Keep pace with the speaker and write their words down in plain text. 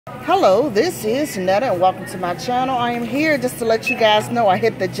Hello, this is Netta and welcome to my channel. I am here just to let you guys know I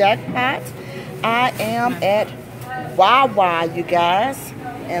hit the jackpot. I am at Wawa, you guys,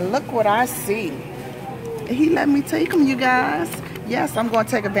 and look what I see. He let me take them, you guys. Yes, I'm going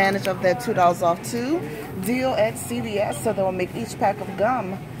to take advantage of that $2 off too deal at CVS, so they'll make each pack of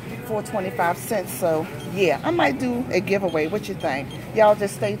gum for 25 cents. So yeah, I might do a giveaway. What you think? Y'all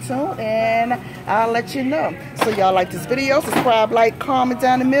just stay tuned and I'll let you know. So y'all like this video, subscribe, like, comment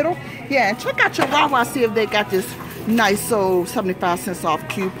down the middle. Yeah, and check out your Wawa, see if they got this nice old 75 cents off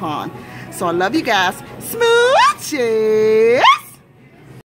coupon. So I love you guys. Smooches!